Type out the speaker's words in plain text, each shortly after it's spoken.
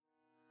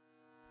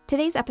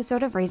Today's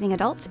episode of Raising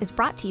Adults is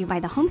brought to you by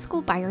the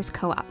Homeschool Buyers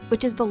Co-op,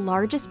 which is the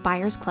largest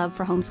buyers club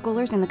for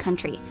homeschoolers in the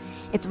country.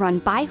 It's run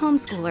by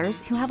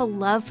homeschoolers who have a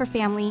love for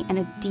family and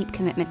a deep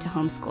commitment to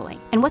homeschooling.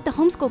 And what the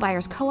Homeschool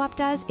Buyers Co-op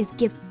does is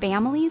give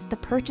families the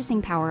purchasing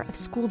power of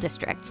school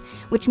districts,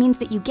 which means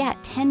that you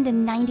get 10 to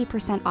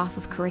 90% off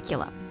of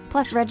curriculum.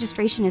 Plus,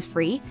 registration is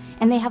free,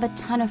 and they have a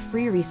ton of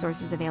free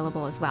resources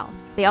available as well.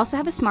 They also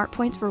have a Smart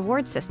Points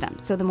reward system,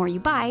 so the more you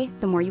buy,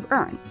 the more you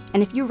earn.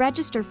 And if you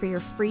register for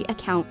your free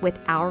account with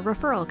our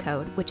referral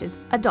code, which is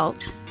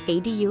ADULTS,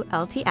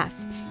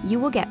 ADULTS, you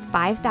will get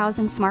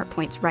 5,000 Smart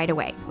Points right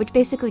away, which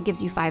basically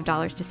gives you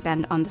 $5 to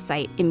spend on the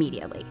site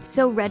immediately.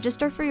 So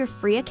register for your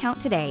free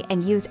account today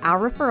and use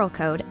our referral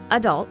code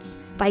ADULTS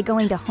by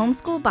going to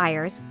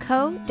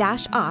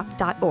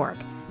homeschoolbuyersco-op.org.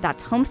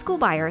 That's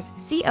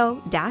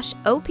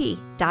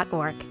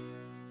homeschoolbuyersco-op.org.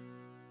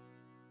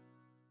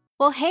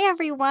 Well, hey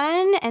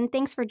everyone, and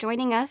thanks for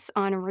joining us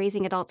on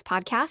Raising Adults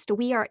podcast.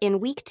 We are in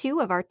week 2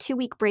 of our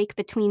 2-week break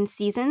between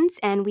seasons,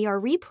 and we are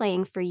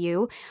replaying for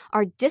you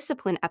our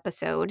discipline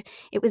episode.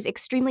 It was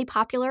extremely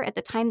popular at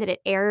the time that it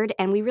aired,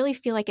 and we really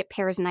feel like it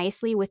pairs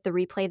nicely with the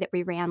replay that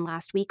we ran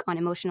last week on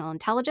emotional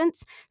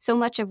intelligence. So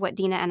much of what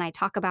Dina and I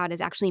talk about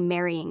is actually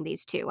marrying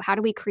these two. How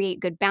do we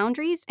create good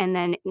boundaries and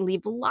then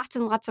leave lots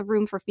and lots of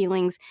room for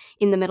feelings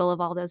in the middle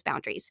of all those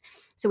boundaries?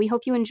 So we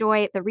hope you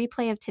enjoy the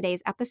replay of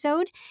today's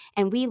episode,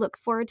 and we look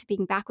forward to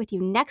being back with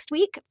you next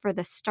week for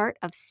the start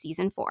of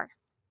season 4.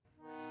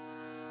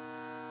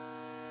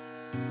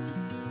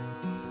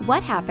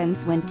 What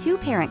happens when 2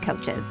 parent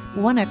coaches,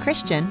 one a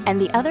Christian and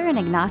the other an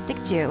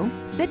agnostic Jew,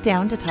 sit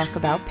down to talk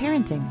about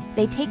parenting?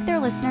 They take their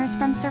listeners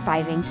from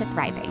surviving to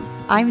thriving.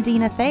 I'm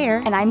Dina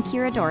Thayer. And I'm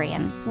Kira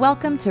Dorian.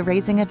 Welcome to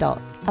Raising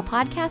Adults, a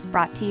podcast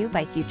brought to you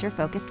by Future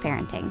Focused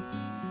Parenting.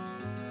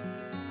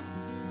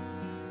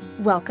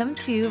 Welcome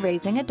to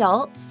Raising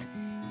Adults.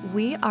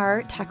 We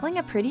are tackling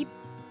a pretty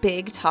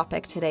big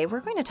topic today. We're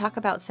going to talk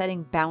about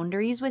setting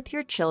boundaries with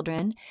your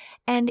children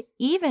and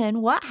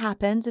even what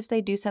happens if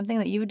they do something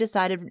that you've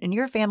decided in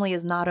your family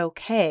is not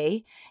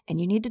okay and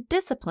you need to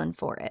discipline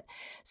for it.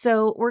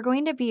 So we're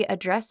going to be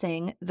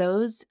addressing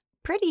those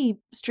pretty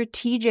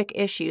strategic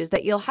issues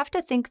that you'll have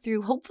to think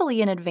through,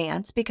 hopefully in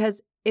advance,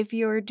 because if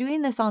you're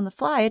doing this on the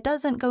fly, it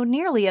doesn't go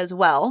nearly as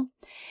well.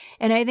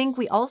 And I think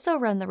we also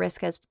run the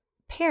risk as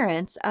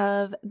parents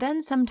of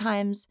then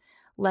sometimes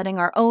letting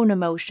our own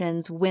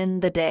emotions win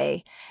the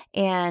day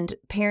and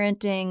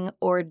parenting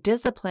or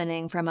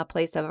disciplining from a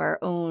place of our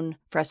own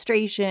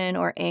frustration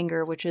or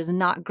anger, which is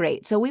not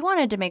great. So we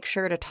wanted to make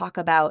sure to talk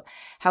about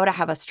how to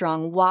have a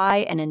strong why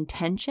and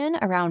intention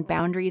around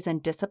boundaries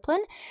and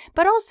discipline,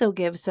 but also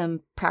give some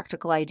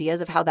practical ideas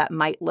of how that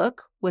might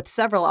look with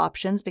several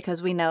options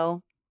because we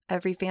know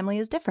every family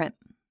is different.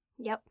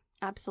 Yep,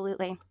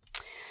 absolutely.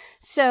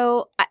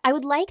 So I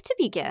would like to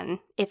begin,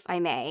 if I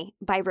may,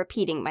 by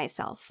repeating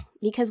myself,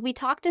 because we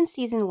talked in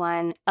season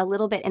 1 a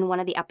little bit in one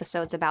of the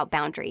episodes about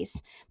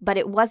boundaries, but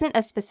it wasn't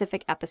a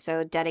specific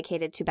episode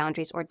dedicated to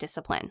boundaries or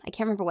discipline. I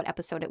can't remember what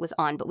episode it was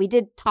on, but we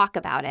did talk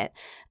about it.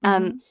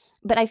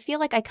 But I feel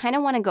like I kind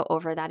of want to go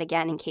over that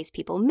again in case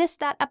people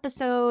missed that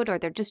episode or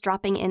they're just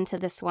dropping into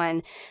this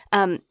one.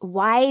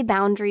 Why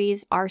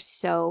boundaries are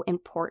so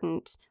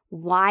important,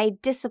 why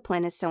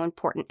discipline is so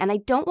important. And I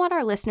don't want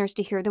our listeners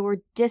to hear the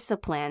word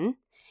discipline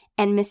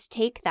and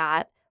mistake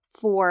that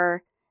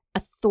for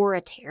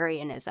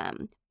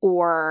authoritarianism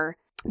or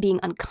being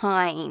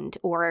unkind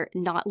or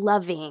not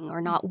loving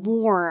or not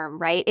warm,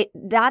 right?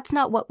 That's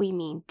not what we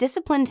mean.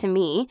 Discipline to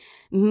me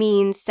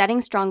means setting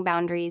strong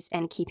boundaries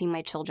and keeping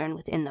my children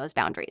within those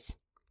boundaries,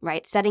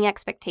 right? Setting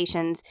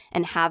expectations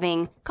and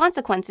having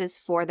consequences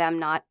for them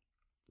not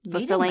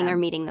fulfilling or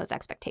meeting those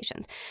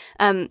expectations.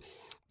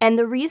 And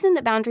the reason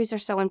that boundaries are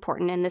so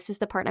important, and this is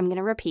the part I'm going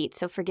to repeat,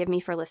 so forgive me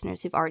for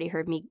listeners who've already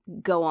heard me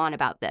go on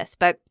about this,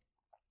 but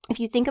if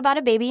you think about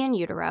a baby in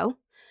utero,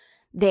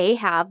 they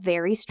have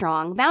very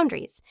strong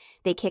boundaries.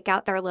 They kick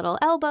out their little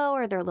elbow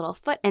or their little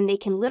foot, and they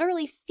can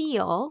literally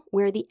feel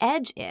where the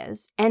edge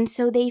is, and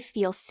so they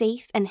feel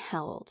safe and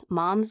held.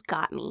 Mom's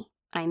got me.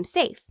 I'm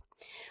safe.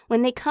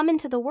 When they come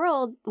into the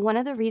world, one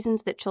of the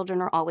reasons that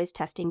children are always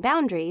testing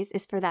boundaries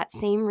is for that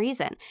same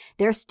reason.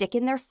 They're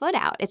sticking their foot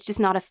out. It's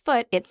just not a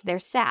foot, it's their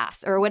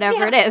sass or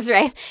whatever it is,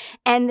 right?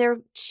 And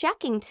they're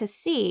checking to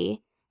see,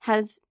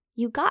 have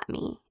you got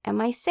me? Am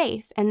I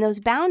safe? And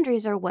those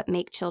boundaries are what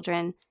make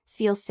children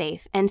feel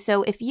safe. And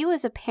so if you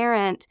as a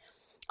parent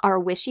are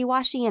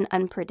wishy-washy and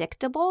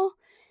unpredictable,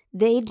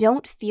 they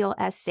don't feel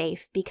as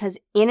safe because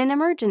in an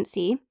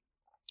emergency,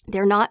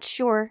 they're not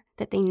sure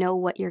that they know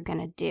what you're going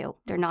to do.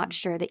 They're not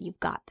sure that you've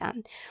got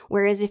them.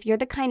 Whereas if you're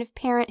the kind of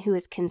parent who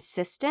is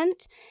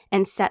consistent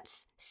and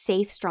sets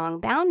safe, strong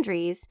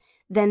boundaries,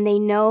 then they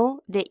know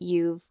that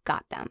you've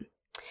got them.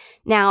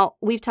 Now,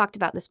 we've talked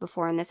about this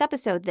before in this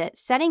episode, that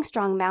setting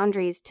strong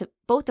boundaries to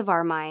both of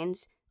our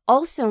minds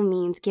also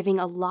means giving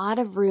a lot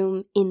of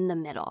room in the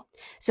middle.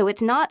 So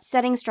it's not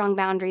setting strong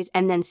boundaries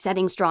and then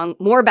setting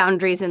more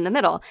boundaries in the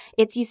middle.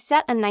 It's you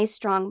set a nice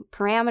strong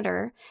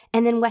parameter,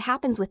 and then what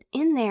happens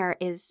within there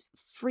is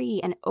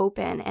free and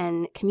open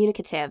and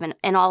communicative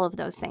and all of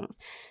those things.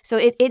 So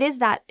it is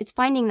that, it's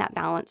finding that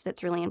balance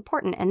that's really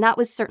important. And that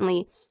was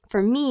certainly,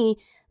 for me,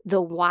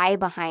 the why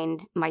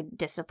behind my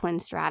discipline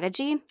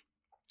strategy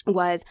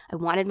was I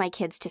wanted my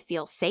kids to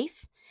feel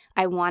safe.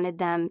 I wanted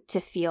them to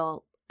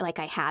feel like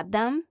I had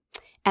them.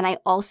 And I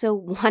also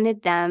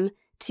wanted them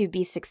to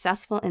be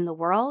successful in the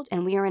world.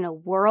 And we are in a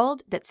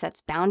world that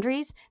sets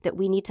boundaries that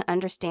we need to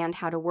understand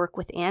how to work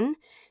within,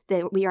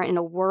 that we are in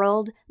a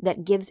world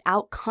that gives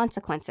out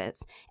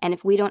consequences. And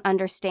if we don't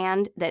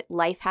understand that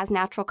life has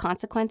natural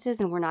consequences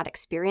and we're not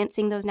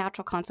experiencing those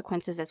natural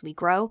consequences as we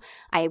grow,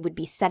 I would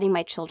be setting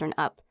my children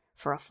up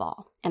for a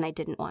fall. And I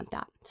didn't want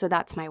that. So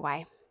that's my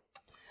why.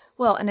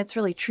 Well, and it's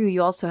really true.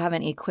 You also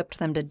haven't equipped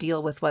them to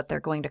deal with what they're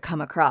going to come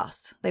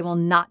across. They will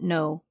not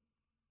know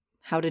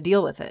how to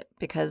deal with it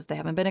because they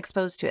haven't been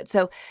exposed to it.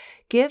 So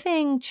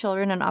giving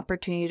children an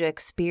opportunity to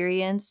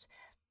experience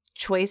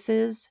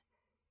choices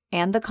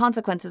and the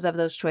consequences of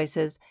those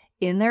choices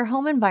in their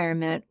home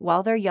environment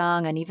while they're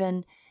young and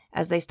even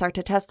as they start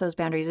to test those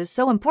boundaries is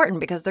so important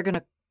because they're going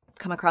to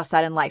come across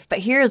that in life. But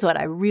here's what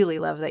I really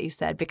love that you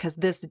said, because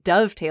this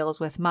dovetails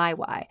with my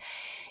why,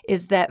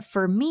 is that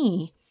for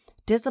me,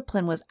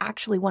 discipline was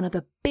actually one of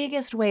the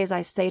biggest ways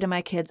I say to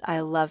my kids, I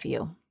love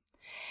you.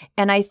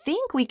 And I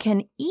think we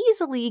can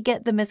easily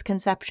get the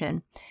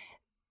misconception,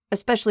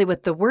 especially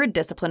with the word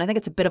discipline. I think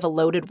it's a bit of a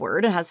loaded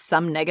word. It has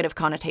some negative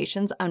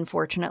connotations,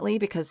 unfortunately,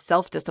 because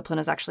self-discipline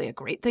is actually a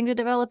great thing to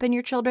develop in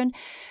your children,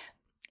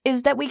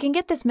 is that we can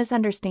get this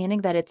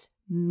misunderstanding that it's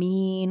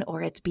mean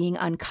or it's being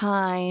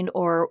unkind,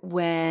 or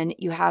when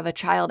you have a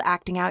child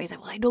acting out, you say,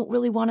 well, I don't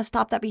really want to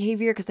stop that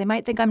behavior because they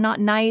might think I'm not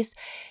nice.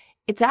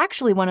 It's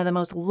actually one of the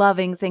most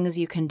loving things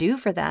you can do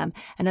for them.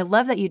 And I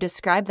love that you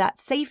describe that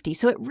safety.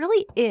 So it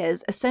really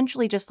is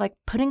essentially just like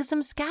putting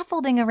some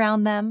scaffolding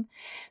around them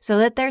so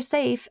that they're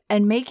safe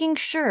and making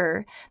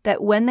sure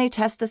that when they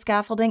test the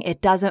scaffolding,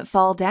 it doesn't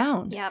fall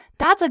down. Yep.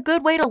 That's a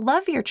good way to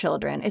love your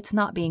children. It's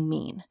not being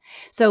mean.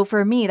 So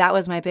for me, that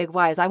was my big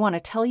why, is I want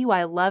to tell you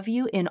I love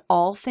you in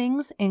all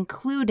things,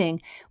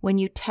 including when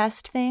you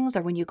test things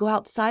or when you go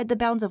outside the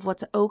bounds of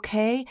what's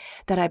okay,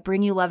 that I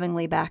bring you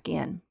lovingly back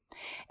in.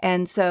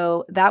 And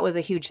so that was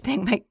a huge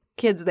thing. My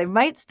kids, they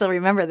might still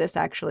remember this,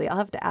 actually. I'll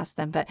have to ask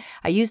them. But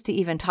I used to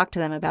even talk to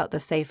them about the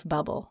safe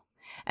bubble.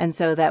 And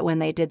so that when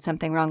they did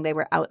something wrong, they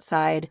were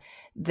outside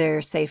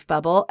their safe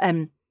bubble.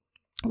 And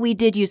we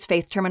did use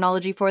faith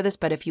terminology for this,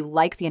 but if you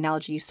like the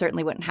analogy, you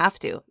certainly wouldn't have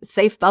to.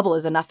 Safe bubble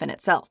is enough in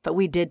itself. But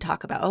we did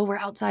talk about, oh, we're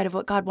outside of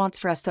what God wants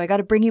for us, so I got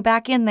to bring you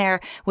back in there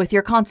with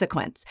your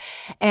consequence.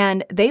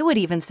 And they would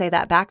even say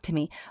that back to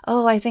me.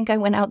 Oh, I think I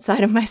went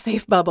outside of my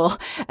safe bubble.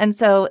 And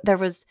so there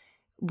was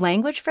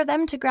language for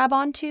them to grab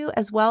onto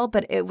as well,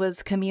 but it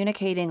was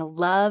communicating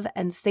love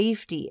and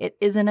safety. It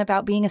isn't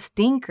about being a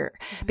stinker,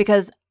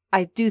 because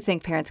I do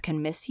think parents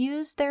can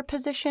misuse their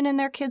position in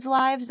their kids'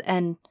 lives,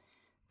 and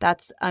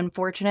that's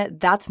unfortunate.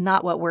 That's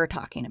not what we're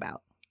talking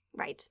about.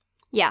 Right.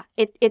 Yeah.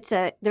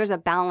 There's a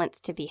balance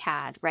to be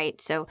had,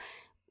 right? So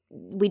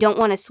we don't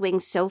want to swing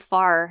so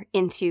far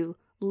into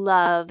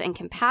love and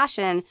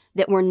compassion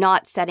that we're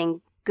not setting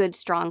good,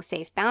 strong,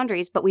 safe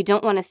boundaries, but we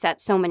don't want to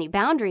set so many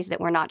boundaries that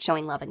we're not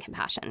showing love and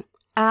compassion.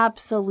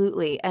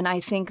 Absolutely. And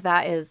I think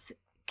that is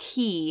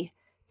key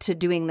to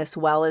doing this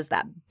well, is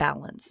that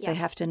balance. Yeah. They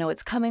have to know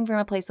it's coming from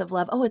a place of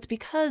love. Oh, it's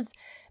because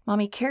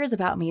mommy cares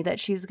about me that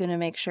she's going to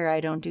make sure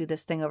I don't do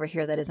this thing over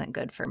here that isn't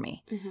good for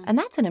me. Mm-hmm. And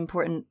that's an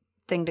important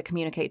thing to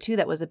communicate too.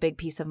 That was a big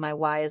piece of my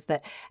why, is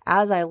that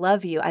as I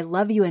love you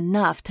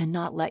enough to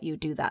not let you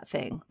do that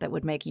thing that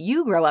would make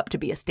you grow up to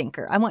be a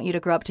stinker. I want you to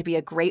grow up to be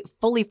a great,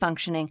 fully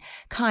functioning,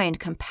 kind,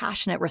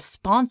 compassionate,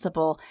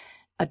 responsible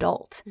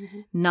adult,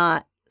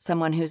 not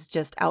someone who's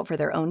just out for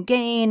their own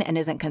gain and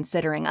isn't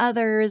considering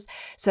others.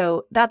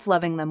 So that's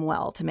loving them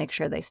well to make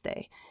sure they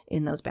stay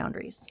in those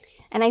boundaries.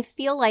 And I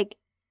feel like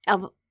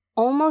of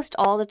almost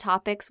all the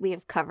topics we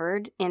have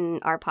covered in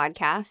our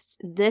podcasts,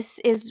 this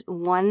is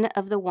one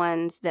of the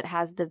ones that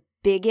has the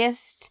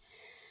biggest,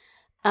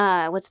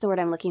 what's the word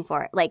I'm looking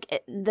for? Like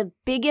the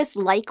biggest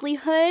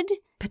likelihood.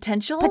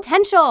 Potential.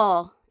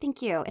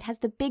 Thank you. It has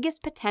the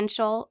biggest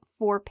potential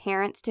for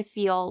parents to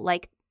feel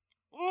like,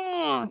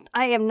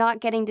 I am not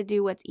getting to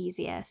do what's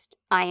easiest.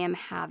 I am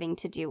having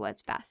to do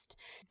what's best.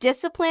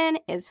 Discipline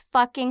is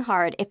fucking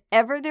hard. If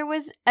ever there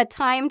was a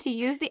time to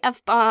use the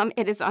F-bomb,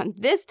 it is on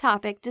this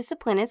topic.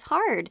 Discipline is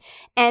hard.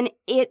 And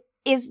it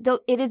is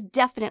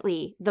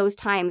definitely those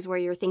times where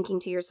you're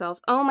thinking to yourself,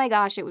 oh my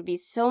gosh, it would be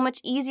so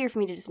much easier for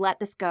me to just let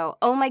this go.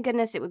 Oh my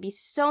goodness, it would be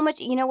so much,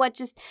 you know what,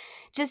 just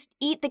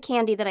eat the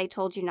candy that I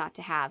told you not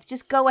to have.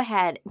 Just go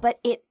ahead. But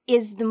it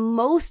is the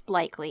most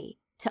likely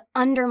to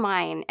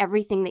undermine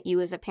everything that you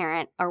as a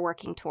parent are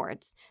working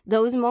towards.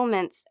 Those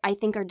moments, I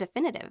think, are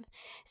definitive.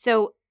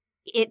 So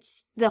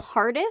it's the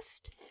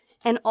hardest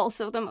and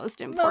also the most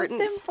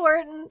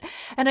important.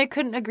 And I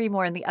couldn't agree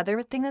more. And the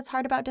other thing that's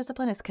hard about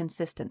discipline is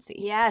consistency.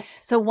 Yes.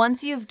 So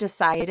once you've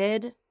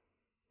decided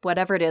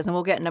whatever it is, and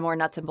we'll get into more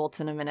nuts and bolts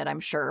in a minute, I'm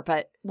sure.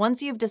 But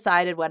once you've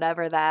decided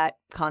whatever that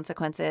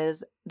consequence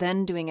is,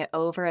 then doing it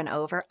over and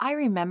over. I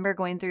remember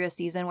going through a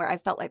season where I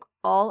felt like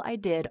all I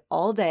did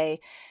all day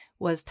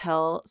was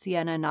tell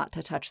Sienna not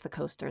to touch the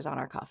coasters on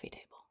our coffee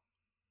table.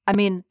 I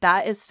mean,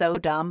 that is so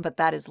dumb, but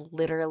that is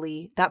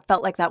literally, that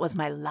felt like that was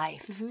my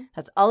life. Mm-hmm.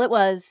 That's all it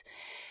was.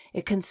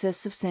 It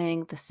consists of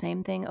saying the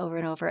same thing over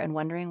and over and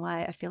wondering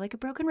why I feel like a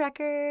broken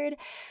record.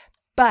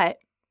 But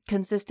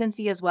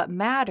consistency is what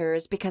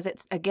matters, because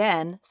it's,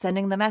 again,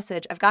 sending the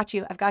message, I've got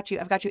you, I've got you,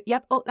 I've got you.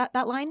 Yep. Oh,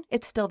 that line,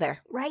 it's still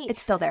there. Right.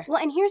 It's still there.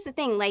 Well, and here's the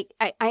thing, like,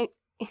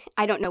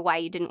 I don't know why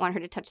you didn't want her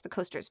to touch the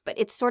coasters, but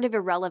it's sort of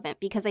irrelevant,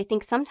 because I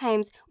think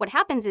sometimes what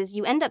happens is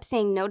you end up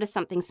saying no to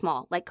something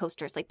small, like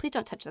coasters, like, please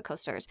don't touch the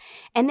coasters.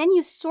 And then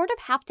you sort of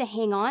have to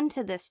hang on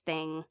to this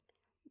thing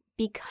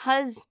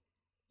because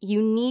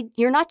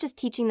you're not just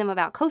teaching them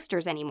about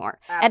coasters anymore.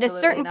 Absolutely At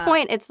a certain not.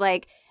 point, it's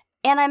like,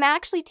 and I'm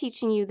actually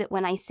teaching you that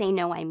when I say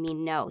no, I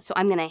mean no. So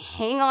I'm going to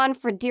hang on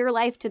for dear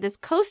life to this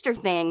coaster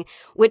thing,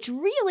 which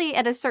really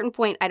at a certain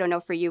point, I don't know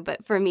for you,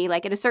 but for me,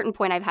 like at a certain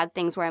point, I've had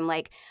things where I'm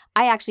like,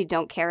 I actually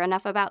don't care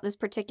enough about this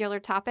particular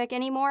topic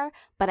anymore,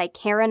 but I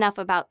care enough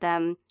about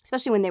them,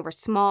 especially when they were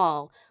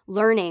small,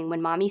 learning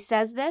when mommy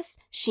says this,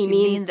 she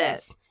means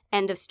this.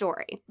 End of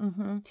story.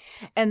 Mm-hmm.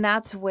 And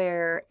that's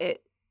where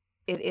it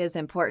is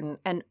important.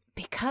 And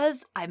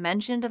because I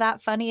mentioned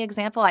that funny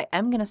example, I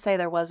am going to say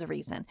there was a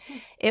reason.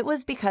 It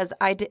was because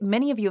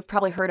many of you have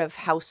probably heard of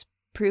house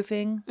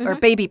proofing or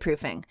baby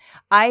proofing.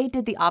 I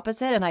did the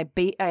opposite, and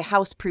I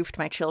house proofed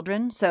my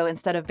children. So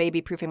instead of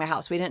baby proofing my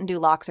house, we didn't do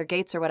locks or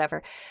gates or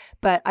whatever.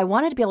 But I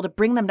wanted to be able to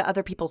bring them to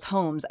other people's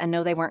homes and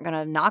know they weren't going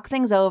to knock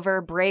things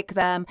over, break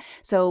them.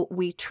 So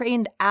we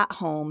trained at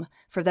home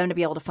for them to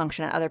be able to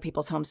function at other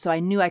people's homes. So I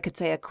knew I could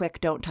say a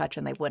quick don't touch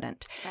and they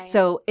wouldn't. Right.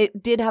 So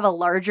it did have a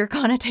larger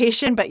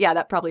connotation, but yeah,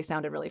 that probably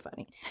sounded really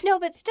funny. No,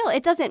 but still,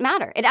 it doesn't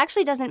matter. It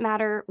actually doesn't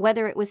matter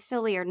whether it was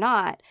silly or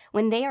not.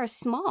 When they are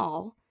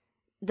small,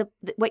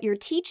 what you're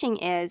teaching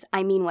is,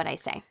 I mean what I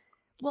say.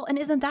 Well, and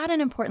isn't that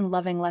an important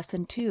loving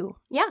lesson too?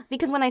 Yeah,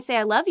 because when I say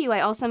I love you, I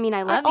also mean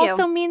I love you. I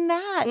also mean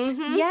that.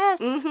 Mhm.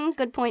 Yes. Mm-hmm.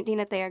 Good point,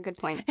 Dina Thayer. Good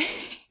point.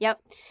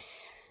 Yep.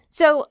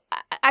 So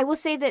I will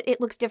say that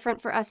it looks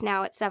different for us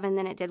now at 7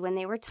 than it did when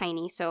they were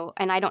tiny. So,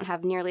 and I don't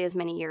have nearly as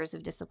many years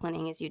of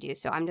disciplining as you do.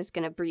 So I'm just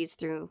going to breeze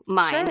through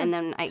mine, Sure, and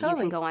then you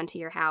can go on to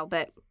your how.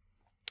 But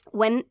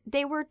when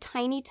they were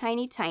tiny,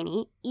 tiny,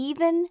 tiny,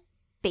 even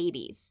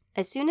babies,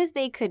 as soon as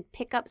they could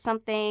pick up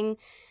something,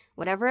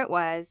 whatever it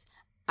was,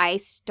 I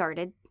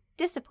started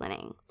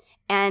disciplining.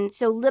 And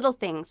so little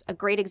things, a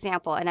great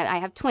example, and I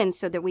have twins,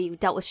 so that we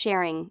dealt with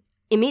sharing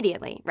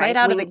immediately, right? Right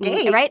out of the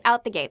gate. Right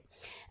out the gate.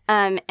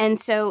 And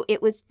so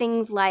it was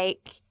things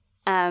like,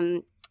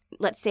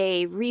 let's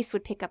say Reese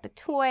would pick up a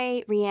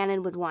toy,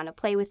 Rhiannon would want to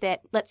play with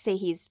it. Let's say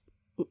he's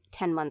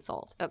 10 months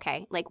old,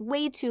 okay? Like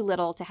way too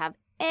little to have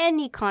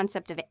any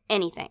concept of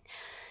anything.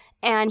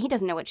 And he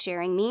doesn't know what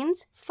sharing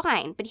means.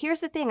 Fine. But here's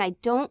the thing. I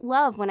don't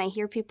love when I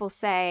hear people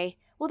say,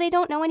 well, they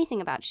don't know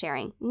anything about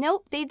sharing.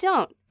 Nope, they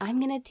don't. I'm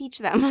going to teach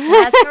them.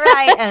 That's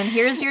right. And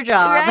here's your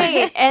job.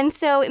 Right. And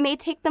so it may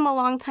take them a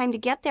long time to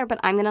get there,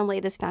 but I'm going to lay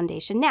this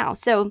foundation now.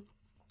 So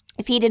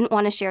if he didn't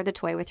want to share the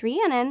toy with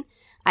Rhiannon,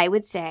 I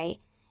would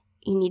say,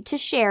 you need to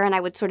share. And I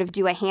would sort of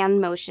do a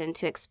hand motion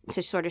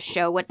to sort of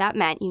show what that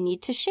meant. You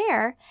need to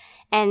share.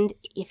 And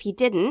if he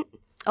didn't,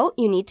 oh,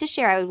 you need to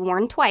share. I would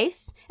warn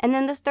twice. And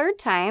then the third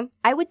time,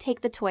 I would take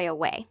the toy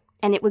away.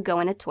 And it would go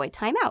in a toy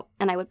timeout.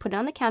 And I would put it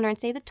on the counter and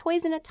say, the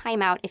toy's in a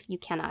timeout if you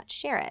cannot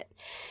share it.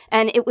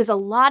 And it was a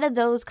lot of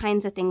those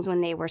kinds of things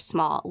when they were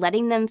small,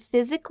 letting them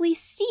physically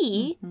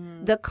see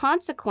the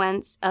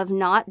consequence of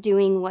not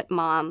doing what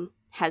mom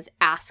has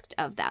asked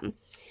of them.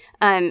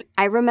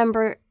 I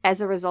remember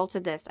as a result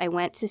of this, I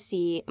went to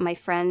see my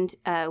friend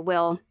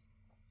Will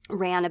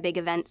ran a big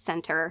event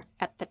center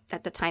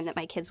at the time that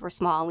my kids were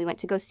small. And we went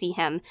to go see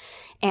him.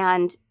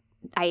 And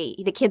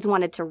the kids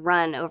wanted to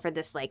run over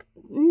this like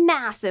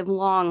massive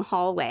long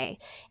hallway.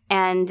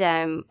 And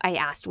I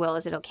asked Will,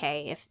 is it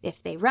okay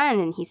if they run?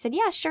 And he said,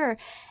 yeah, sure.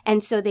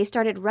 And so they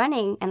started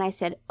running and I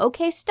said,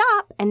 okay,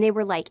 stop. And they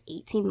were like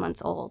 18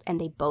 months old and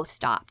they both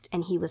stopped.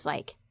 And he was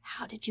like,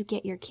 how did you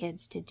get your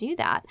kids to do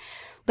that?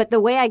 But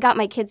the way I got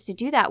my kids to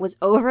do that was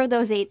over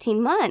those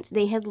 18 months,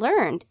 they had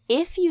learned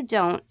if you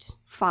don't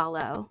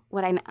follow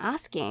what I'm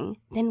asking,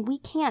 then we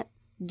can't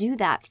do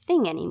that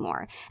thing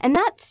anymore. And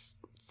that's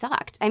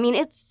sucked. I mean,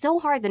 it's so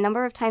hard the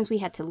number of times we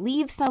had to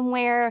leave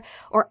somewhere,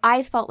 or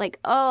I felt like,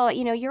 oh,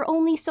 you're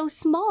only so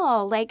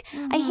small. Like,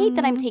 I hate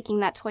that I'm taking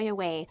that toy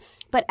away.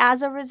 But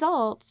as a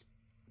result,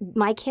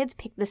 my kids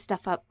picked this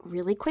stuff up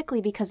really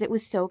quickly because it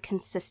was so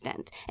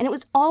consistent. And it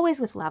was always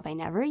with love. I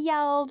never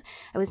yelled.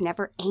 I was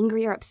never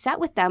angry or upset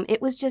with them.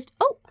 It was just,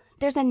 oh,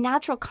 there's a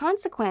natural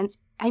consequence.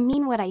 I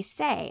mean what I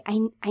say.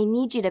 I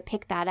need you to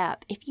pick that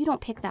up. If you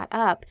don't pick that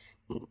up,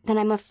 then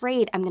I'm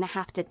afraid I'm going to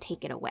have to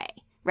take it away.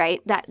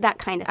 Right? That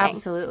kind of thing.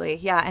 Absolutely.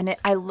 Yeah. And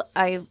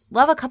I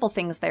love a couple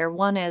things there.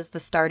 One is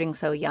the starting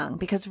so young,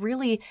 because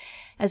really,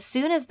 as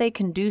soon as they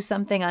can do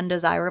something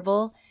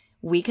undesirable,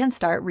 we can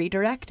start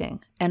redirecting.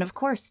 And of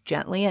course,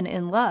 gently and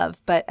in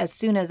love, but as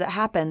soon as it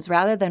happens,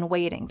 rather than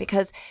waiting.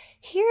 Because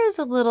here's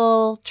a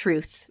little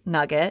truth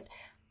nugget.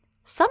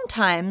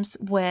 Sometimes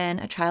when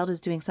a child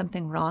is doing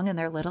something wrong and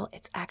they're little,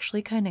 it's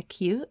actually kind of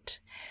cute.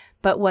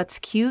 But what's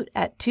cute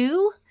at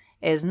 2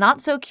 is not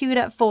so cute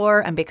at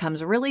 4 and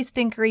becomes really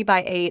stinkery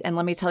by 8. And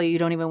let me tell you, you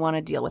don't even want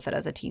to deal with it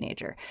as a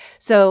teenager.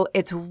 So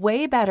it's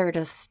way better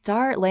to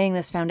start laying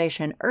this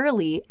foundation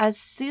early as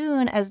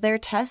soon as they're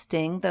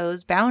testing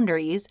those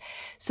boundaries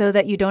so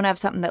that you don't have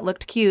something that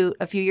looked cute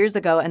a few years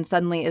ago and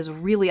suddenly is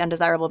really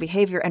undesirable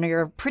behavior and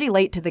you're pretty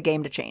late to the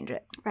game to change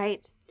it.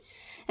 Right.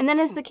 And then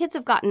as the kids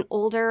have gotten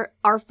older,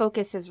 our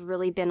focus has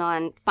really been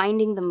on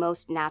finding the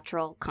most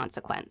natural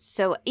consequence.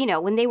 So,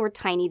 when they were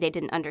tiny, they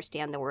didn't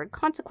understand the word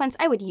consequence.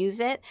 I would use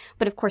it,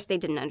 but of course they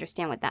didn't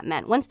understand what that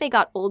meant. Once they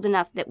got old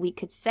enough that we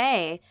could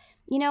say,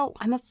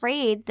 I'm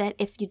afraid that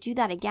if you do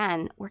that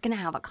again, we're going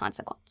to have a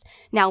consequence.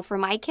 Now, for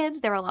my kids,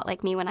 they're a lot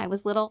like me when I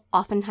was little.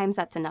 Oftentimes,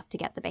 that's enough to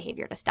get the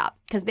behavior to stop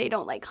because they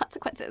don't like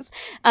consequences.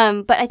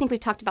 But I think we've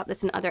talked about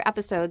this in other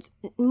episodes.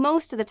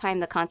 Most of the time,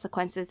 the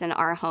consequences in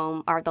our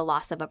home are the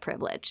loss of a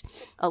privilege.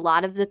 A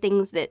lot of the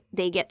things that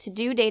they get to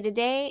do day to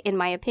day, in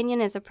my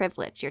opinion, is a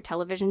privilege. Your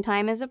television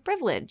time is a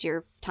privilege.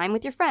 Your time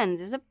with your friends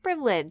is a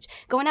privilege.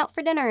 Going out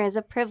for dinner is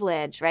a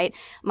privilege, right?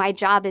 My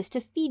job is to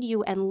feed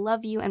you and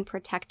love you and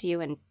protect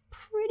you, and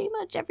pretty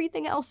much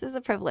everything else is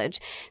a privilege.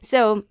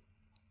 So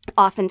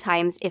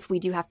oftentimes, if we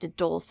do have to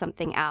dole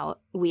something out,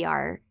 we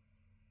are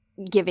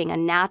giving a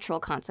natural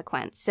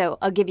consequence. So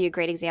I'll give you a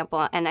great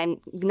example, and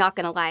I'm not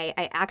going to lie,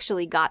 I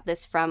actually got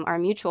this from our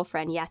mutual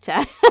friend,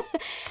 Yetta.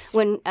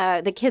 When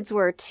the kids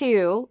were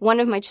 2, one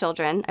of my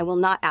children, I will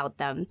not out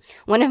them,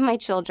 one of my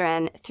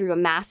children threw a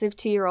massive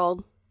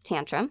 2-year-old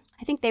tantrum.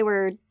 I think they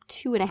were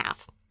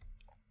 2.5,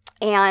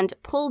 and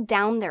pulled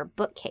down their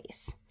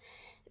bookcase.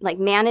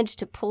 Managed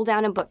to pull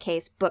down a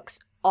bookcase, books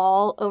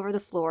all over the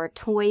floor,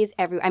 toys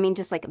everywhere. I mean,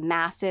 just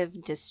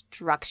massive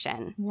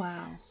destruction.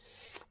 Wow.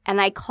 And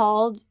I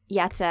called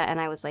Yetta and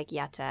I was like,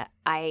 Yetta,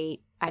 I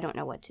don't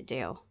know what to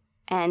do.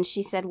 And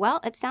she said, well,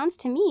 it sounds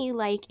to me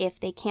like if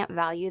they can't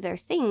value their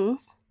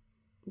things,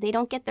 they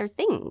don't get their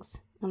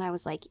things. And I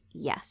was like,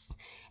 yes.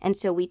 And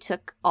so we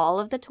took all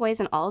of the toys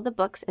and all of the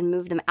books and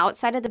moved them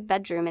outside of the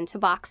bedroom into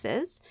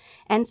boxes.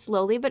 And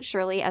slowly but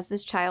surely, as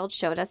this child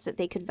showed us that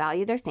they could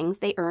value their things,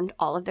 they earned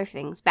all of their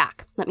things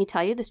back. Let me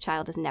tell you, this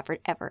child has never,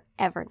 ever,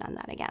 ever done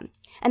that again.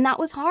 And that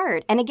was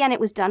hard. And again,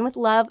 it was done with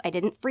love. I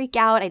didn't freak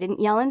out. I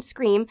didn't yell and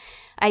scream.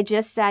 I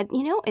just said,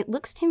 it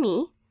looks to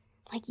me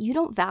like you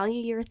don't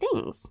value your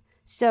things.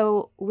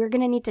 So we're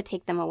going to need to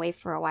take them away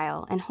for a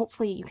while, and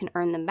hopefully you can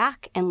earn them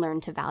back and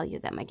learn to value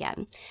them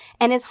again.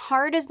 And as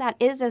hard as that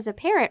is as a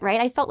parent,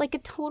 right, I felt like a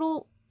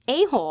total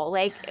a-hole,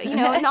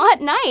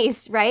 not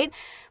nice, right?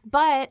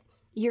 But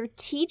you're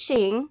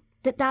teaching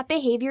that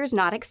behavior is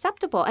not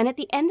acceptable. And at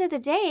the end of the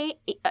day,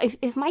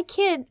 if my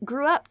kid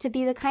grew up to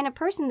be the kind of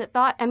person that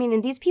thought,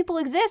 and these people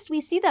exist,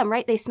 we see them,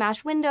 right? They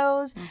smash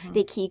windows,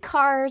 they key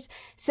cars.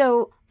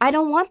 So I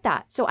don't want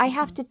that. So I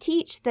have to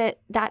teach that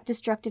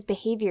destructive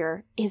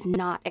behavior is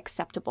not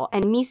acceptable.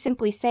 And me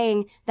simply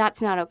saying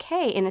that's not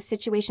okay in a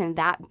situation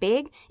that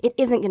big, it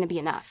isn't going to be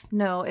enough.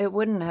 No, it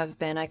wouldn't have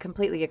been. I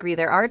completely agree.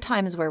 There are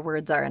times where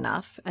words are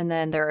enough, and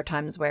then there are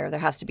times where there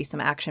has to be some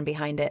action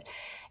behind it.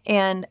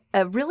 And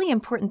a really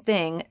important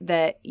thing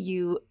that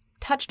you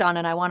touched on,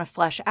 and I want to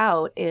flesh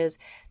out, is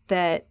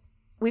that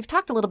we've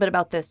talked a little bit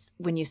about this.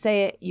 When you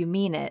say it, you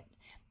mean it.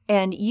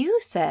 And you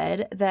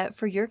said that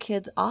for your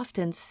kids,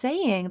 often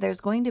saying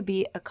there's going to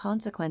be a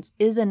consequence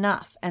is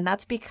enough. And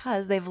that's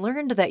because they've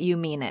learned that you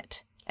mean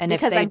it. And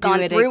because if they I've gone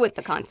do it, through with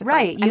the consequence.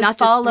 Right. I'm You not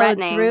followed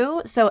just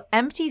through. So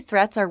empty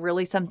threats are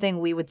really something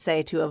we would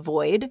say to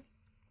avoid.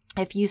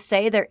 If you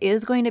say there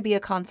is going to be a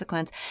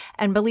consequence,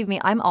 and believe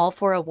me, I'm all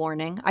for a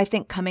warning. I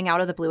think coming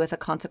out of the blue with a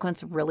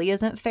consequence really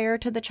isn't fair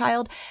to the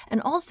child.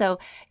 And also,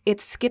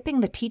 it's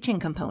skipping the teaching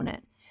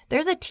component.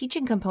 There's a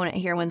teaching component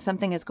here when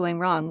something is going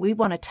wrong. We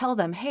want to tell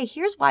them, hey,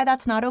 here's why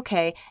that's not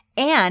okay.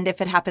 And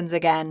if it happens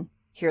again,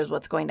 here's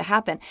what's going to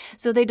happen.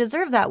 So they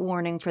deserve that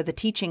warning for the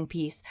teaching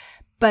piece.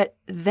 But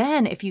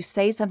then if you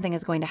say something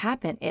is going to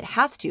happen, it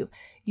has to.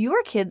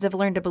 Your kids have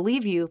learned to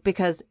believe you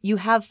because you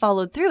have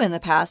followed through in the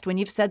past when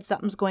you've said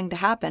something's going to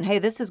happen. Hey,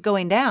 this is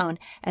going down.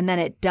 And then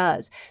it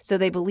does. So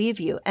they believe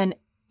you. And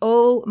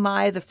oh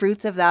my, the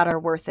fruits of that are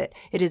worth it.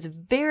 It is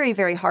very,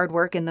 very hard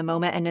work in the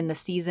moment and in the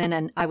season.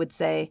 And I would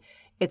say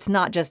it's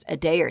not just a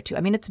day or two.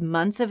 It's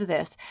months of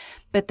this.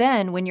 But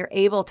then when you're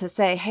able to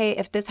say, hey,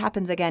 if this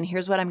happens again,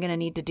 here's what I'm going to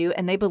need to do.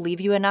 And they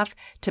believe you enough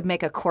to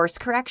make a course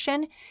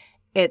correction.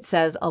 It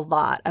says a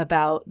lot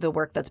about the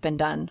work that's been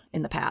done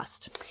in the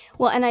past.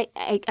 Well, and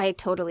I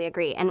totally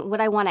agree. And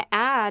what I want to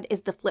add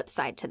is the flip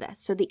side to this.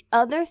 So the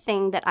other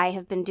thing that I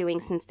have been doing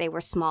since they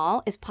were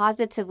small is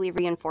positively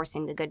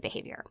reinforcing the good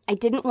behavior. I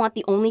didn't want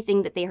the only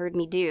thing that they heard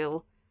me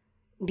do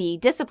be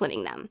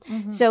disciplining them.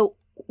 Mm-hmm. So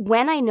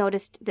when I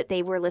noticed that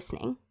they were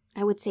listening,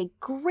 I would say,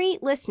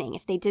 great listening.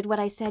 If they did what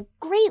I said,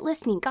 great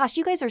listening. Gosh,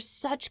 you guys are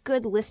such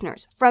good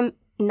listeners. From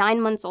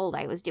 9 months old,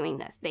 I was doing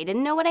this. They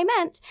didn't know what I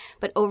meant,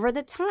 but over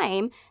the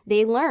time,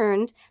 they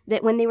learned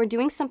that when they were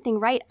doing something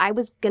right, I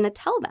was going to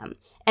tell them.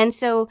 And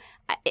so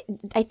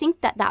I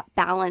think that that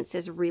balance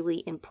is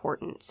really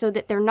important, so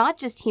that they're not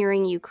just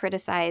hearing you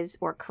criticize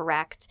or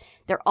correct,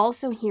 they're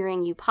also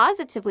hearing you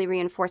positively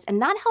reinforce,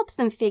 and that helps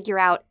them figure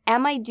out,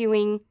 am I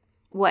doing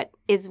what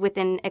is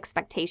within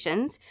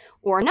expectations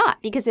or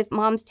not? Because if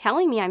mom's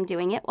telling me I'm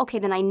doing it, okay,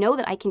 then I know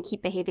that I can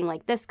keep behaving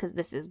like this because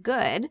this is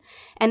good.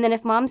 And then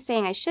if mom's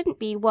saying I shouldn't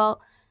be,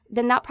 well,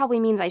 then that probably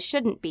means I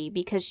shouldn't be,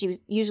 because she's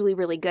usually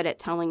really good at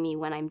telling me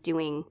when I'm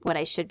doing what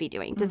I should be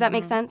doing. Does that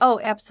make sense? Oh,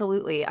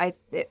 absolutely.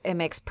 It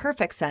makes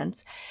perfect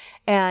sense.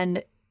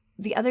 And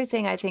the other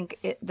thing I think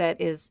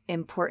that is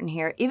important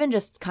here, even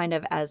just kind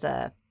of as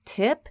a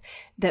tip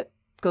that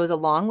goes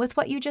along with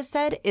what you just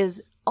said,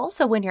 is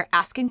also when you're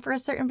asking for a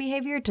certain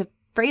behavior to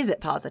phrase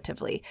it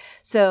positively.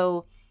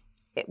 So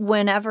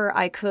whenever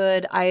I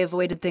could, I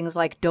avoided things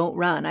like don't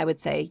run. I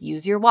would say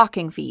use your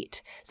walking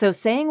feet. So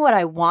saying what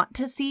I want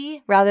to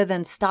see rather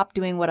than stop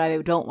doing what I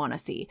don't want to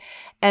see.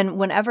 And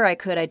whenever I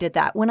could, I did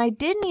that. When I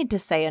did need to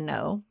say a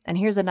no, and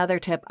here's another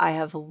tip I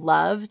have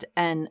loved,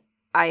 and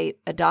I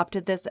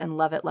adopted this and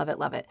love it, love it,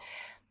 love it,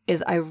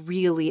 is I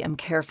really am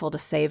careful to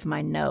save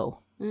my no.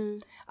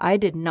 I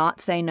did not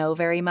say no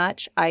very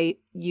much. I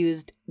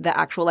used the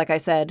actual, like I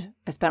said,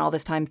 I spent all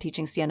this time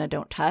teaching Sienna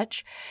don't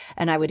touch,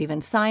 and I would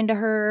even sign to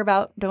her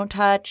about don't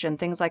touch and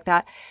things like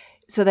that,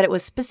 so that it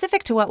was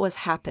specific to what was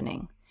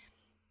happening.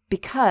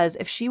 Because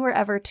if she were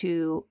ever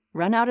to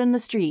run out in the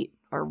street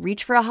or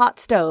reach for a hot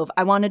stove,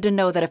 I wanted to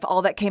know that if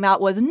all that came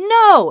out was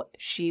no,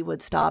 she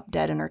would stop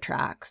dead in her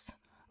tracks.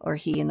 Or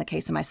he, in the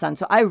case of my son.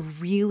 So I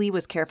really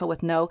was careful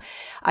with no.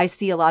 I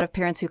see a lot of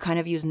parents who kind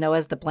of use no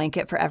as the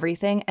blanket for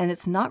everything, and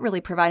it's not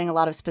really providing a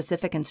lot of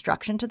specific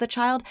instruction to the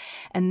child.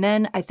 And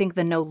then I think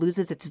the no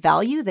loses its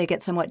value. They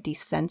get somewhat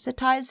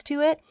desensitized to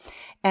it,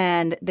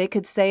 and they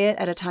could say it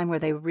at a time where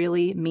they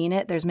really mean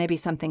it. There's maybe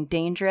something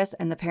dangerous,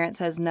 and the parent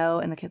says no,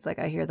 and the kid's like,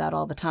 I hear that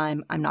all the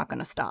time. I'm not going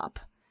to stop.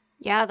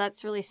 Yeah,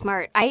 that's really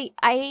smart.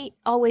 I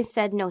always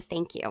said no,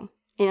 thank you.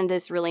 In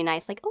this really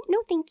nice, like, oh,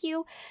 no, thank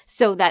you.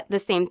 So that the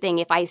same thing,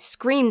 if I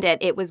screamed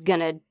it was going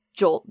to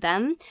jolt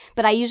them.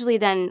 But I usually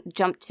then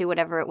jumped to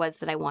whatever it was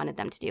that I wanted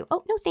them to do.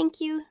 Oh, no, thank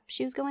you.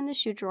 Shoes go in the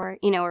shoe drawer,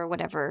 or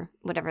whatever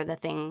the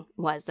thing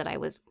was that I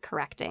was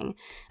correcting.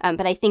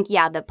 But I think,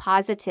 yeah, the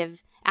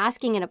positive,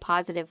 asking in a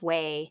positive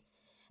way,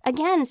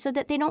 again, so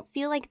that they don't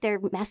feel like they're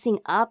messing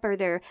up or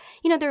they're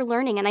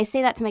learning. And I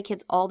say that to my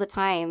kids all the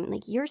time,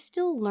 like, you're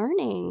still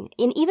learning.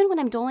 And even when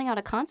I'm doling out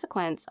a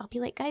consequence, I'll be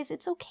like, guys,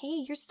 it's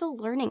okay. You're still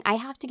learning. I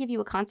have to give you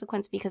a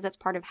consequence because that's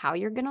part of how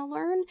you're going to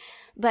learn.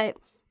 But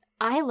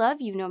I love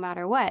you no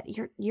matter what.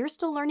 You're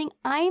still learning.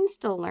 I'm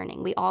still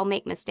learning. We all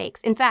make mistakes.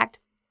 In fact,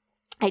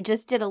 I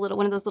just did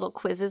one of those little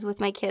quizzes with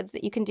my kids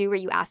that you can do where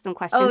you ask them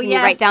questions and you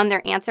write down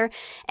their answer.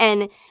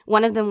 And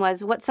one of them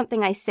was, what's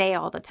something I say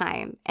all the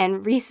time?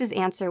 And Reese's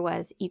answer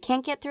was, you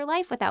can't get through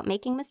life without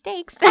making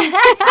mistakes.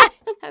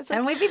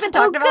 And we've even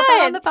talked about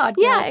that on the podcast.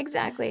 Yeah,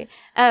 exactly.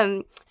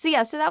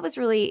 So that was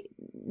really,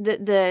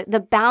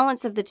 the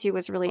balance of the two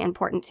was really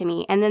important to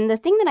me. And then the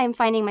thing that I'm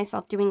finding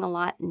myself doing a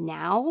lot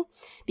now,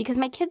 because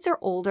my kids are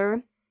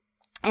older,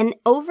 and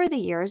over the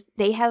years,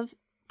 they have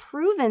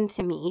proven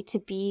to me to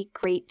be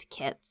great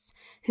kids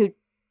who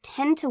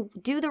tend to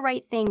do the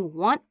right thing,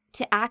 want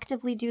to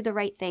actively do the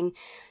right thing.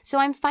 So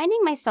I'm finding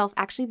myself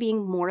actually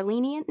being more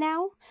lenient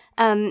now,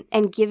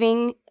 and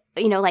giving,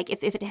 like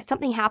if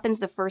something happens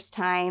the first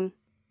time,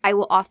 I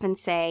will often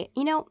say,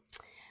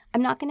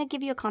 I'm not going to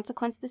give you a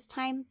consequence this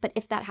time, but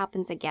if that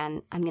happens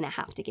again, I'm going to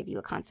have to give you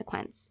a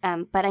consequence.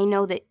 But I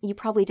know that you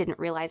probably didn't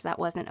realize that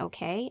wasn't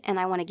okay, and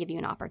I want to give you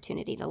an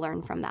opportunity to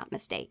learn from that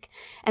mistake.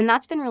 And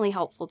that's been really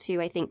helpful too,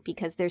 I think,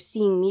 because they're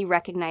seeing me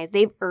recognize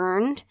they've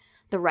earned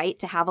the right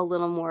to have a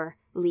little more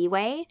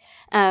leeway.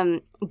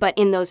 But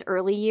in those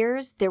early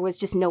years, there was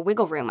just no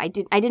wiggle room. I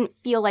didn't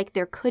feel like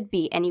there could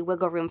be any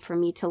wiggle room for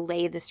me to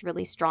lay this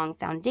really strong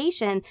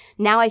foundation.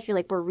 Now I feel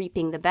like we're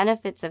reaping the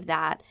benefits of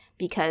that,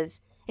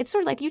 because it's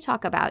sort of like you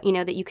talk about,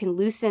 that you can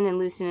loosen and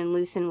loosen and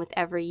loosen with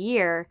every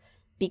year,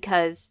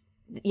 because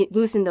you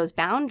loosen those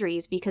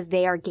boundaries because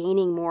they are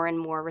gaining more and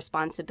more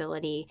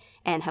responsibility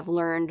and have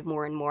learned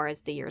more and more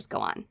as the years go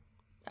on.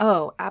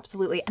 Oh,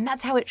 absolutely. And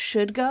that's how it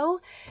should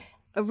go.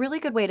 A really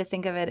good way to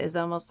think of it is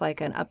almost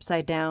like an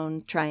upside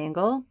down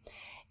triangle.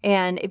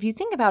 And if you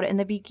think about it, in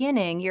the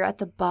beginning, you're at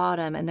the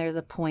bottom and there's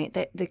a point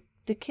that the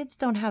kids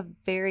don't have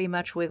very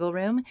much wiggle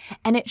room,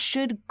 and it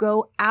should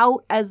go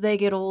out as they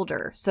get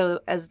older.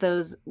 So as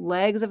those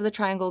legs of the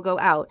triangle go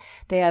out,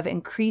 they have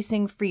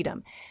increasing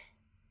freedom.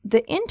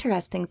 The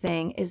interesting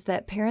thing is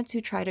that parents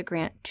who try to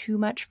grant too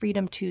much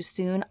freedom too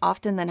soon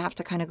often then have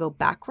to kind of go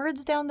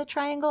backwards down the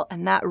triangle,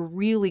 and that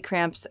really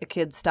cramps a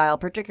kid's style,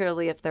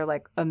 particularly if they're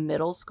like a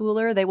middle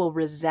schooler. They will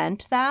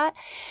resent that.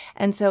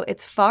 And so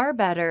it's far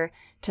better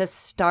to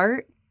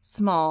start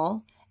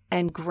small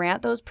and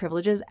grant those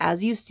privileges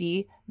as you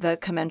see the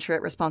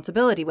commensurate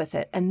responsibility with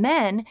it. And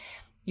then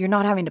you're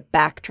not having to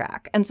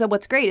backtrack. And so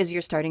what's great is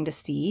you're starting to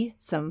see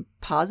some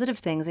positive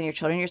things in your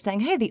children. You're saying,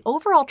 hey, the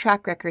overall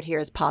track record here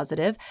is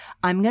positive.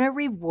 I'm going to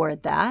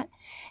reward that.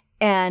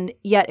 And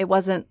yet it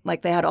wasn't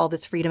like they had all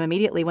this freedom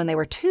immediately when they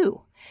were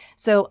 2.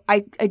 So I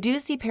do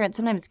see parents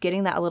sometimes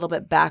getting that a little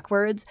bit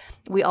backwards.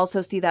 We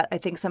also see that, I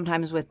think,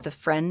 sometimes with the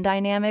friend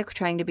dynamic,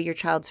 trying to be your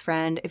child's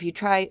friend. If you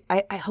try,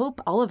 I hope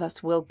all of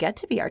us will get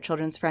to be our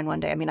children's friend one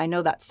day. I mean, I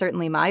know that's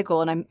certainly my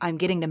goal, and I'm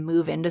getting to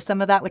move into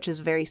some of that, which is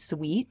very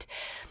sweet.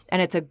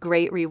 And it's a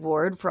great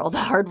reward for all the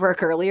hard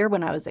work earlier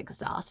when I was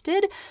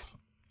exhausted.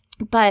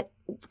 But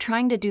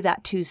trying to do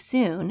that too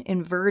soon,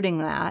 inverting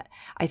that,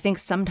 I think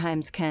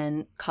sometimes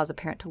can cause a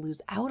parent to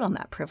lose out on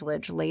that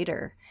privilege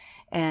later.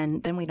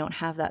 And then we don't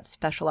have that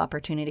special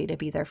opportunity to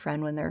be their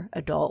friend when they're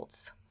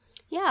adults.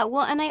 Yeah,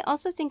 well, and I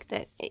also think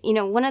that,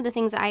 one of the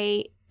things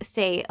I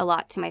say a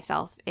lot to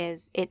myself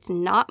is it's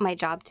not my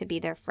job to be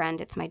their friend.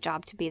 It's my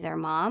job to be their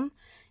mom.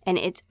 And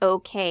it's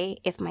okay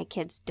if my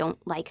kids don't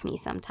like me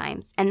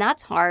sometimes. And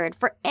that's hard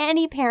for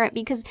any parent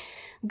because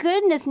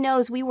goodness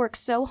knows we work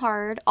so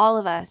hard, all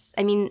of us.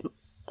 I mean,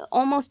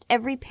 almost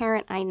every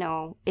parent I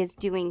know is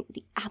doing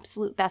the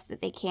absolute best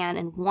that they can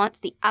and wants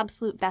the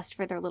absolute best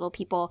for their little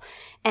people.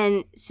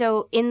 And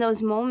so in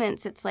those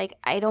moments, it's like,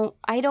 I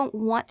don't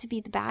want to be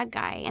the bad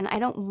guy and I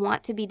don't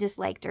want to be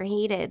disliked or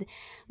hated,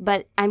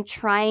 but I'm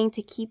trying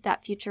to keep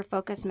that future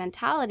focused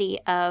mentality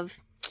of,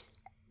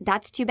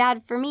 that's too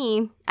bad for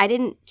me. I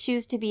didn't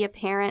choose to be a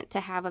parent to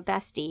have a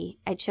bestie.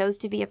 I chose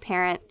to be a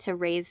parent to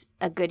raise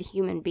a good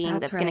human being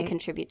that's going to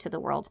contribute to the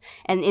world.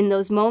 And in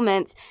those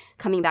moments,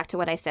 coming back to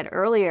what I said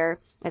earlier,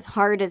 as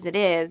hard as it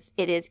is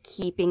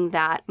keeping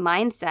that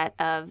mindset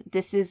of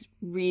this is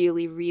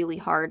really, really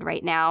hard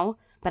right now,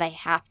 but I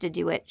have to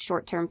do it.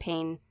 Short-term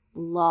pain,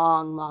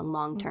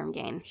 long-term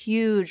gain.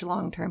 Huge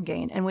long-term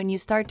gain. And when you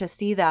start to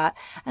see that,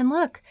 and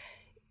look,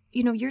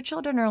 your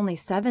children are only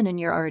 7 and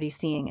you're already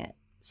seeing it.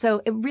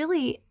 So it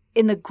really,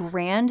 in the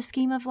grand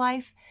scheme of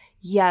life,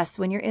 yes,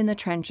 when you're in the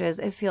trenches,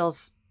 it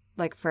feels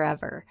like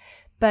forever.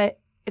 But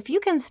if you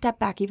can step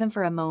back even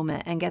for a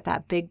moment and get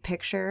that big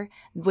picture,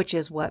 which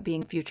is what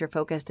being future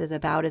focused is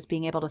about, is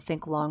being able to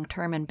think long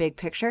term and big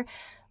picture,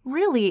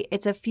 really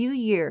it's a few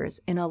years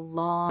in a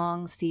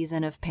long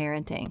season of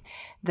parenting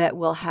that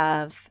will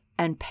have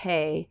and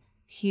pay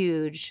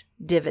huge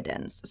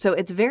dividends. So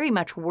it's very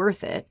much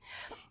worth it.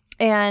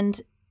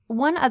 And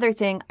one other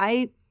thing,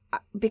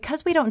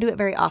 because we don't do it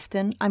very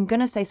often, I'm going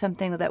to say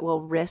something that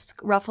will risk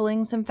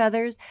ruffling some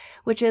feathers,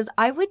 which is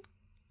I would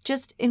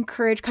just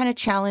encourage, kind of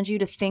challenge you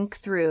to think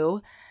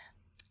through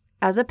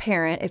as a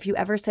parent, if you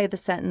ever say the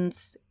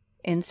sentence,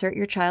 insert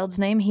your child's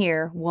name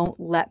here, won't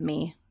let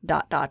me, ...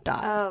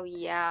 Oh,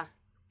 yeah.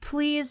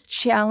 Please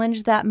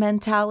challenge that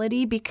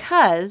mentality,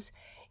 because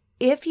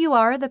if you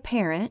are the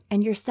parent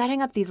and you're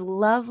setting up these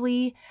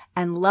lovely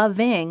and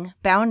loving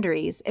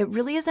boundaries, it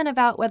really isn't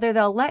about whether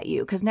they'll let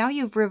you, because now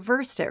you've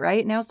reversed it,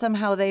 right? Now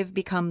somehow they've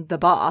become the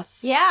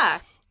boss.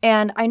 Yeah.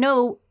 And I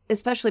know,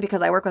 especially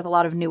because I work with a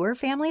lot of newer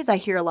families, I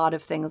hear a lot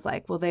of things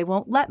like, well, they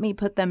won't let me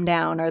put them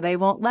down, or they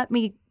won't let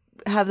me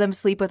have them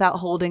sleep without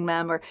holding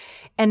them.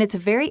 And it's a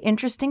very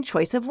interesting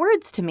choice of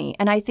words to me.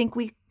 And I think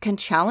we can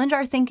challenge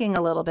our thinking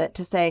a little bit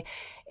to say,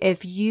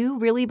 if you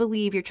really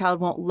believe your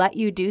child won't let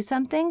you do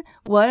something,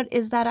 what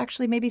is that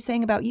actually maybe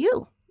saying about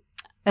you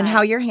and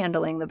how you're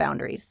handling the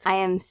boundaries? I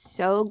am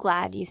so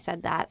glad you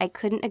said that. I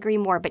couldn't agree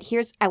more. But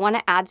I want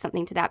to add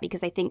something to that,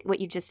 because I think what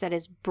you just said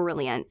is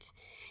brilliant.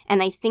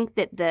 And I think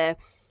that the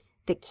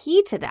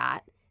key to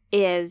that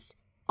is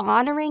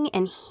honoring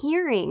and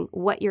hearing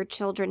what your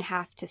children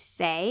have to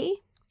say,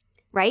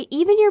 right?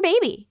 Even your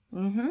baby.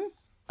 Mm-hmm.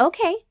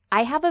 Okay,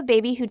 I have a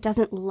baby who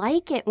doesn't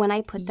like it when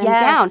I put them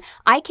down.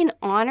 I can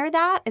honor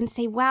that and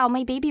say, wow,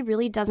 my baby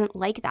really doesn't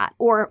like that.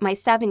 Or my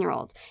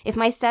 7-year-old. If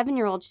my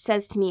 7-year-old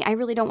says to me, I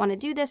really don't want to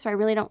do this, or I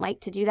really don't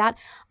like to do that,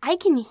 I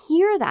can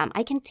hear them.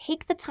 I can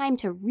take the time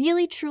to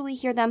really, truly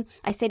hear them.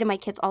 I say to my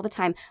kids all the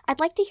time,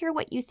 I'd like to hear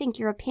what you think.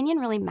 Your opinion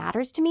really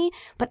matters to me,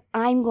 but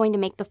I'm going to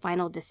make the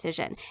final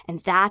decision. And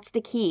that's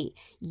the key.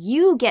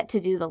 You get to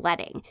do the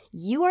letting.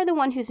 You are the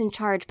one who's in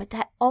charge, but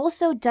that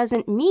also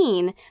doesn't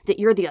mean that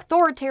you're the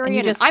authoritarian. And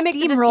you just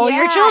steamroll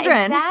your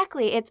children.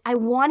 Exactly. I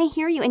want to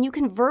hear you. And you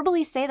can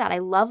verbally say that. I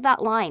love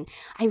that line.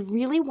 I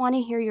really want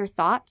to hear your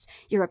thoughts.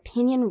 Your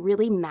opinion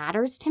really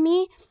matters to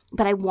me,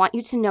 but I want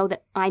you to know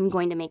that I'm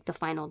going to make the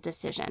final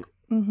decision.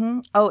 Mm-hmm.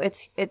 Oh,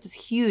 it's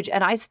huge.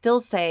 And I still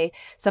say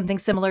something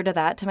similar to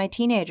that to my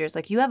teenagers.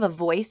 Like, you have a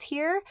voice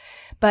here,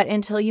 but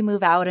until you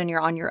move out and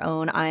you're on your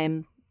own,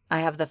 I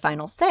have the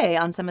final say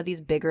on some of these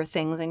bigger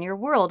things in your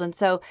world. And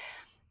so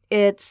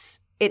it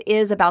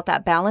is about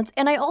that balance.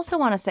 And I also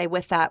want to say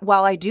with that,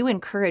 while I do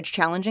encourage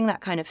challenging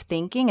that kind of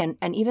thinking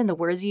and even the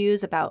words you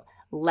use about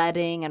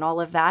letting and all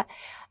of that,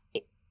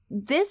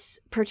 this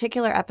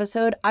particular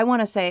episode, I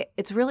want to say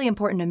it's really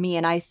important to me,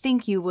 and I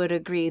think you would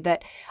agree,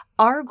 that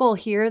our goal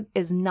here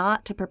is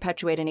not to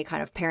perpetuate any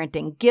kind of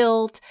parenting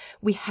guilt.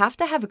 We have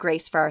to have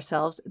grace for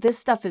ourselves. This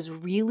stuff is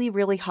really,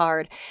 really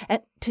hard.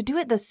 And to do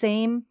it the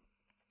same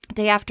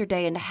day after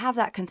day, and to have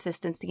that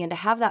consistency and to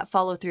have that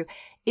follow through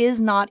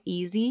is not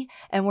easy.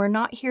 And we're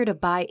not here to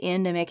buy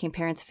into making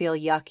parents feel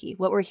yucky.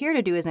 What we're here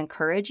to do is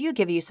encourage you,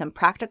 give you some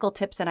practical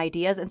tips and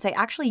ideas, and say,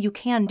 actually, you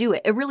can do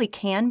it. It really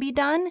can be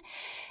done.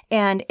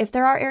 And if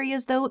there are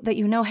areas, though, that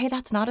you know, hey,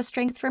 that's not a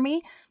strength for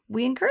me,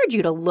 we encourage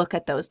you to look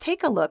at those.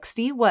 Take a look,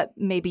 see what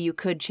maybe you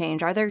could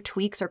change. Are there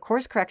tweaks or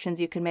course corrections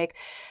you can make?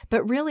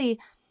 But really,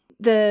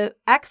 the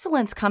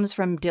excellence comes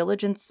from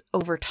diligence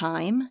over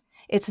time.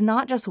 It's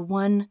not just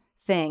one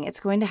thing. It's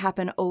going to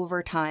happen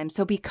over time.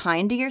 So be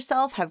kind to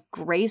yourself. Have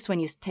grace when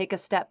you take a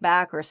step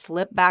back or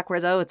slip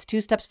backwards. Oh, it's 2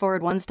 steps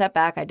forward, 1 step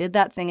back. I did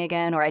that thing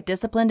again. Or I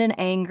disciplined in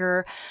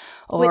anger.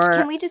 Or Which,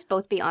 can we just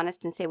both be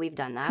honest and say we've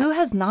done that? Who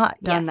has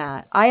not done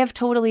that? I have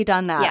totally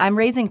done that. Yes. I'm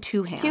raising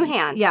 2 hands. 2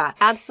 hands. Yeah.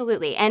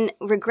 Absolutely. And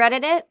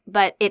regretted it,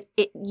 but it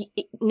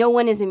no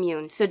one is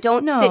immune. So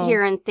don't sit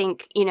here and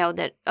think,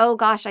 that, oh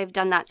gosh, I've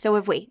done that. So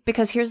have we.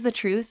 Because here's the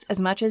truth. As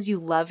much as you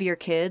love your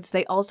kids,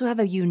 they also have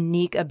a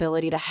unique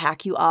ability to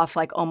hack you off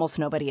like almost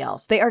nobody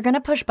else. They are going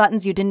to push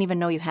buttons you didn't even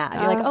know you had.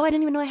 You're like, oh, I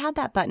didn't even know I had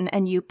that button.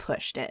 And you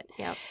pushed it.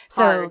 Yep.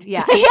 So, hard.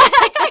 Yeah.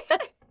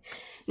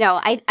 No,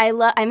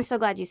 I'm so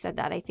glad you said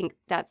that. I think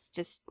that's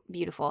just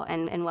beautiful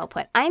and well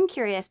put. I'm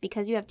curious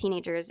because you have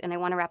teenagers, and I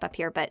want to wrap up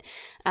here, but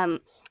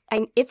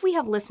if we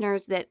have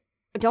listeners that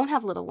don't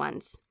have little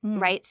ones,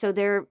 right? So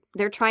their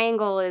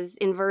triangle is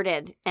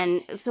inverted.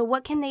 And so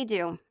what can they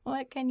do?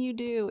 What can you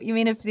do? You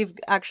mean if you've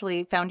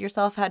actually found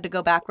yourself had to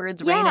go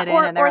backwards, yeah, rein it in,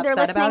 and they're they're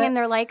upset listening about it? And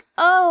they're like,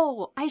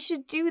 oh, I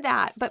should do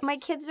that. But my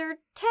kids are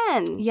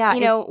 10.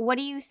 Yeah. What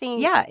do you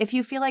think? Yeah. If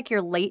you feel like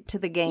you're late to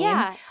the game,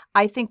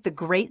 I think the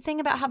great thing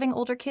about having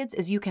older kids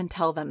is you can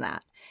tell them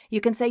that.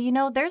 You can say,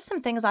 there's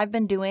some things I've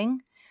been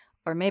doing,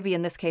 or maybe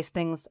in this case,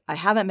 things I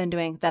haven't been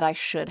doing that I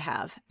should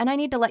have. And I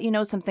need to let you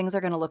know some things are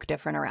going to look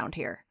different around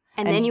here.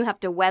 And then you have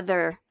to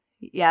weather,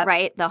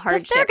 right, the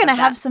hardship. They're going to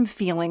have some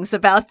feelings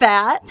about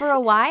that. For a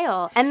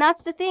while. And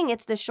that's the thing.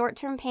 It's the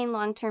short-term pain,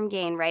 long-term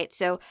gain, right?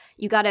 So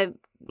you got to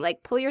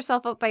pull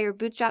yourself up by your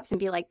bootstraps and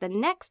be like, the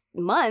next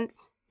month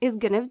is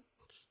going to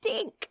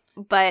stink.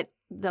 But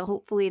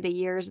hopefully the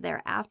years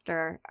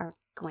thereafter are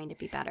going to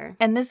be better.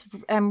 And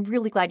I'm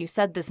really glad you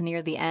said this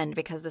near the end,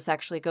 because this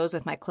actually goes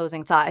with my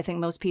closing thought. I think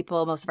most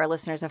of our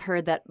listeners have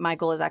heard that my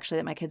goal is actually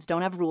that my kids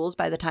don't have rules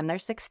by the time they're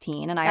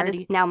 16. And that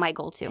is now my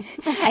goal too.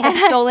 I have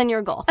stolen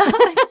your goal.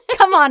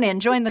 Come on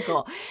in, join the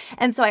goal.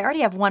 And so I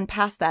already have one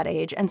past that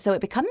age. And so it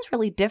becomes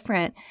really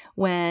different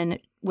when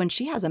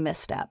she has a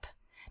misstep.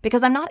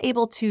 Because I'm not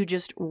able to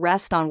just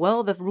rest on,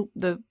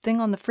 the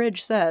thing on the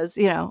fridge says,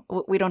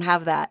 we don't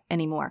have that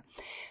anymore.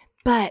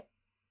 But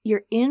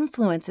your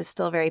influence is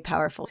still very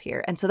powerful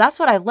here. And so that's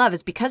what I love,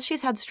 is because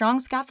she's had strong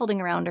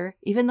scaffolding around her,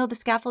 even though the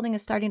scaffolding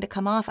is starting to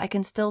come off, I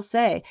can still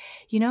say,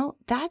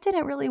 that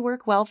didn't really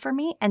work well for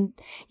me. And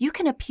you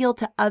can appeal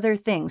to other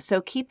things.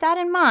 So keep that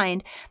in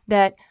mind,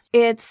 that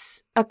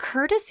it's a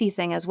courtesy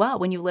thing as well.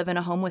 When you live in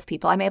a home with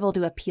people, I'm able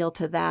to appeal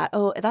to that.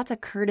 Oh, that's a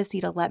courtesy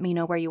to let me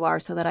know where you are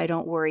so that I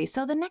don't worry.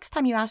 So the next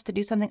time you ask to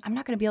do something, I'm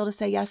not going to be able to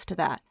say yes to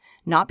that.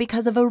 Not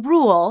because of a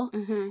rule.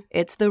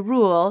 It's the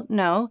rule.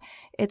 No,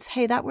 it's,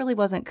 hey, that really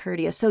wasn't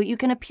courteous. So you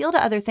can appeal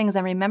to other things,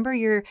 and remember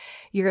your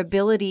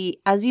ability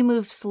as you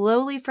move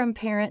slowly from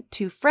parent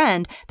to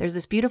friend. There's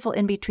this beautiful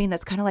in between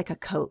that's kind of like a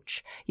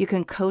coach. You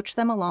can coach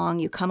them along,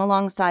 you come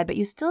alongside, but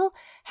you still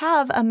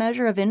have a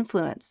measure of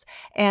influence.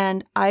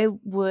 And I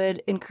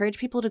would encourage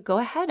people to go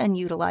ahead and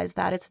utilize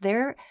that. It's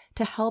there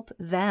to help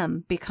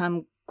them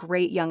become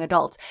great young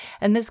adults.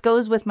 And this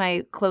goes with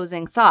my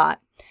closing thought,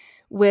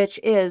 which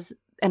is,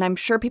 and I'm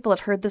sure people have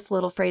heard this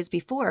little phrase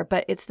before,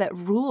 but it's that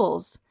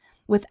rules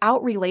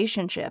without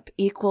relationship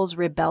equals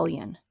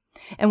rebellion.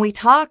 And we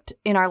talked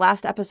in our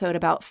last episode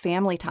about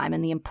family time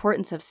and the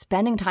importance of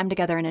spending time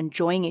together and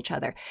enjoying each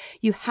other.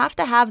 You have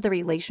to have the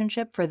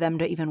relationship for them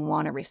to even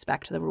want to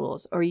respect the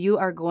rules, or you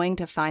are going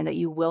to find that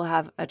you will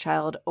have a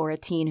child or a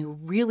teen who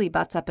really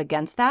butts up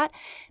against that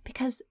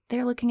because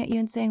they're looking at you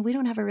and saying, we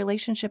don't have a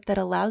relationship that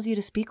allows you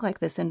to speak like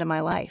this into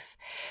my life.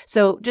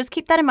 So just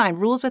keep that in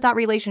mind. Rules without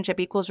relationship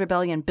equals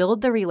rebellion.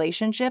 Build the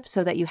relationship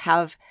so that you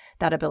have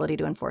that ability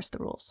to enforce the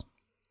rules.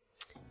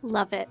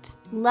 Love it.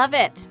 Love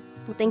it.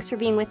 Well, thanks for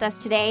being with us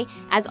today.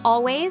 As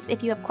always,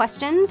 if you have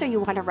questions or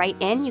you want to write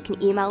in, you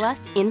can email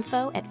us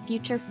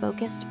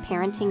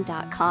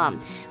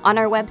info@futurefocusedparenting.com. On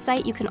our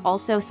website, you can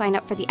also sign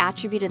up for the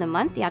attribute of the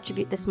month. The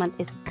attribute this month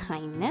is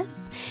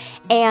kindness.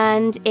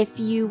 And if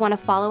you want to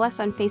follow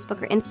us on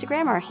Facebook or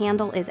Instagram, our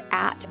handle is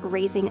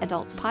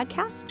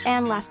 @RaisingAdultsPodcast.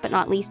 And last but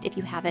not least, if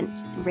you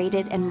haven't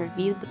rated and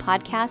reviewed the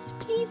podcast,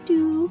 please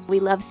do. We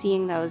love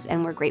seeing those,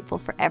 and we're grateful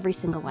for every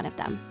single one of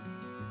them.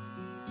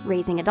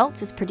 Raising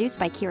Adults is produced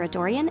by Kira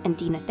Dorian and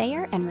Dina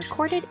Thayer and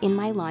recorded in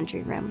my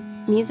laundry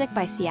room. Music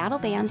by Seattle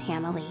band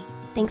Hannah Lee.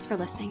 Thanks for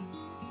listening.